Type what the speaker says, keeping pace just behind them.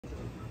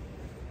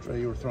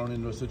Trey, you were thrown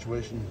into a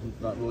situation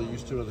not really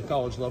used to at the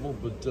college level,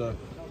 but can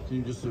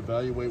you just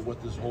evaluate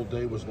what this whole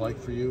day was like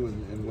for you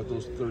and what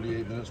those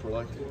 38 minutes were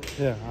like?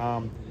 Yeah,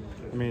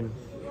 I mean,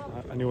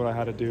 I knew what I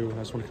had to do. I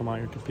just want to come out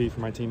here and compete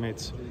for my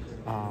teammates.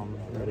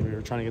 We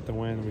were trying to get the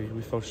win.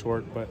 We fell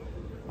short, but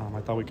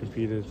I thought we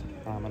competed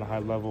at a high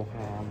level.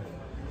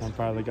 I'm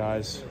proud of the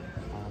guys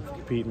for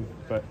competing,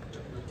 but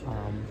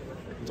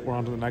we're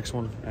on to the next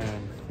one,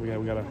 and we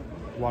got to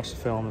watch the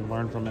film and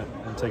learn from it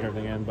and take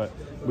everything in, but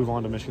move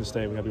on to Michigan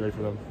State. We got to be ready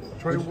for them.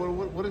 Trey,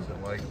 what is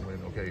it like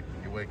when, okay,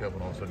 you wake up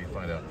and all of a sudden you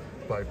find out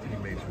 5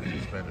 teammates were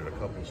suspended, a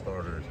couple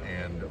starters,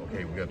 and,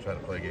 okay, we got to try to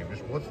play a game.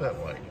 Just what's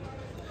that like?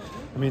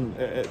 I mean,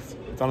 it's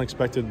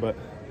unexpected, but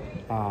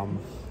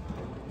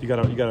you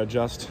gotta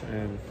adjust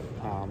and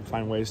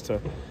find ways to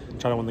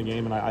try to win the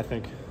game. And I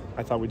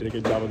thought we did a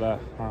good job of that,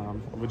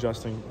 of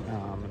adjusting.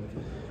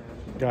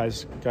 And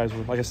guys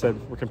were, like I said,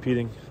 we're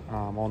competing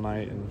all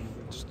night, and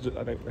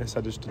like I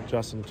said, just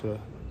adjusting to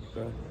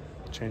the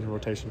change in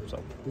rotation.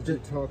 So. Did you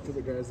talk to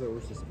the guys that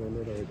were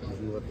suspended, or did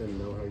you let them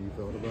know how you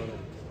felt about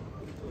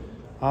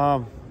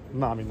it?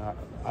 No, I mean,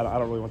 I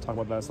don't really want to talk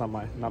about that. It's not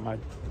my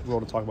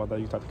role to talk about that.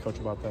 You can talk to coach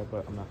about that,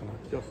 but I'm not going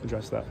to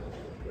address that.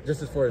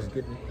 Just as far as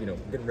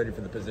getting ready for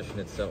the position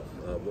itself,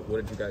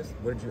 what did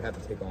you have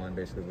to take on?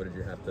 Basically, what did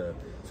you have to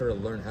sort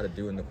of learn how to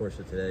do in the course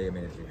of today? I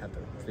mean, did you have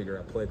to figure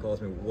out play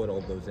calls? I mean, what all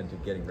goes into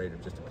getting ready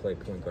to play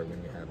point guard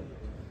when you have them?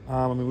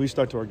 I mean, we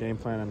stuck to our game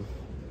plan, and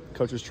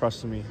coaches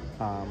trusted me.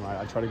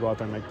 I try to go out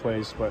there and make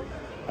plays, but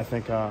I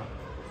think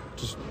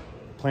just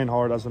playing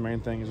hard, that's the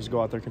main thing, is just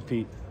go out there and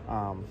compete.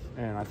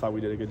 And I thought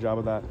we did a good job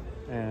of that.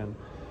 And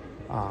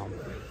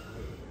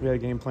we had a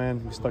game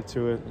plan, we stuck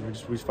to it, and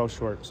we fell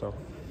short. So.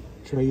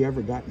 Trey, you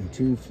ever gotten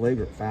 2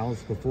 flagrant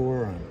fouls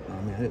before?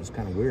 I mean, it was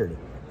kind of weird.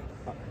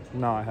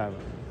 No, I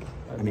haven't.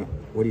 I mean,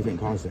 what do you think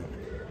caused that?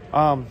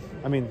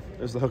 I mean,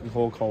 there's the hook and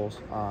hold calls.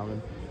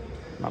 And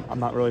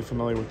I'm not really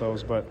familiar with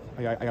those, but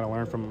I got to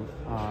learn from them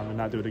and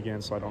not do it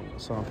again, so I don't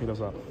pick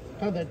those up.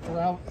 How that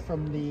drought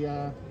from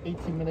the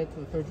 18-minute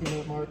to the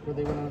 13-minute mark, where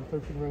they went on a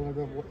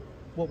 13-row,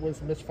 what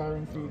was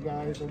misfiring for you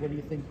guys, or what do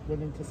you think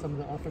went into some of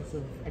the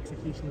offensive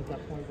execution at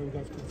that point where you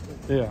guys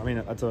could? Yeah, I mean,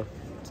 it's a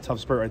tough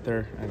spurt right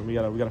there, and we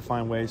got to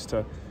find ways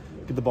to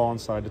get the ball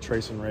inside to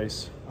trace and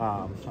race.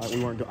 I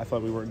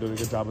thought we weren't doing a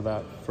good job of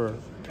that for a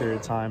period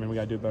of time, and we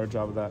got to do a better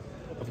job of that,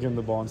 of getting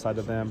the ball inside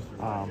to them.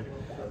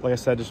 Like I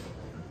said, just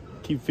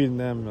keep feeding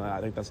them.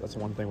 I think that's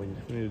one thing we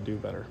need to do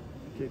better.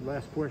 Okay,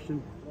 last question.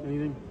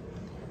 Anything?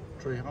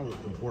 Trey, how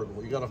important?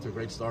 Well, you got off to a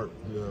great start.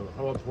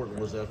 How important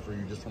was that for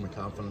you, just from a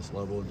confidence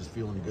level and just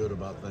feeling good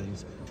about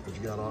things? But you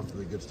got off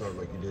to a good start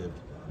like you did.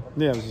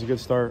 Yeah, this is a good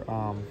start.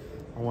 I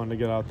wanted to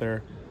get out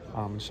there,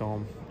 show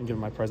them, and give them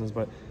my presence.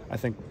 But I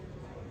think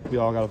we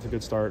all got off to a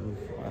good start, and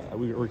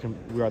we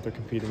were out there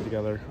competing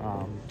together,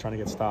 trying to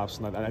get stops.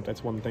 And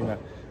that's one thing that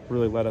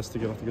really led us to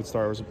get off to a good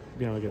start, was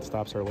being able to get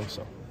stops early.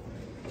 So.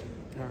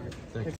 All right. Thanks.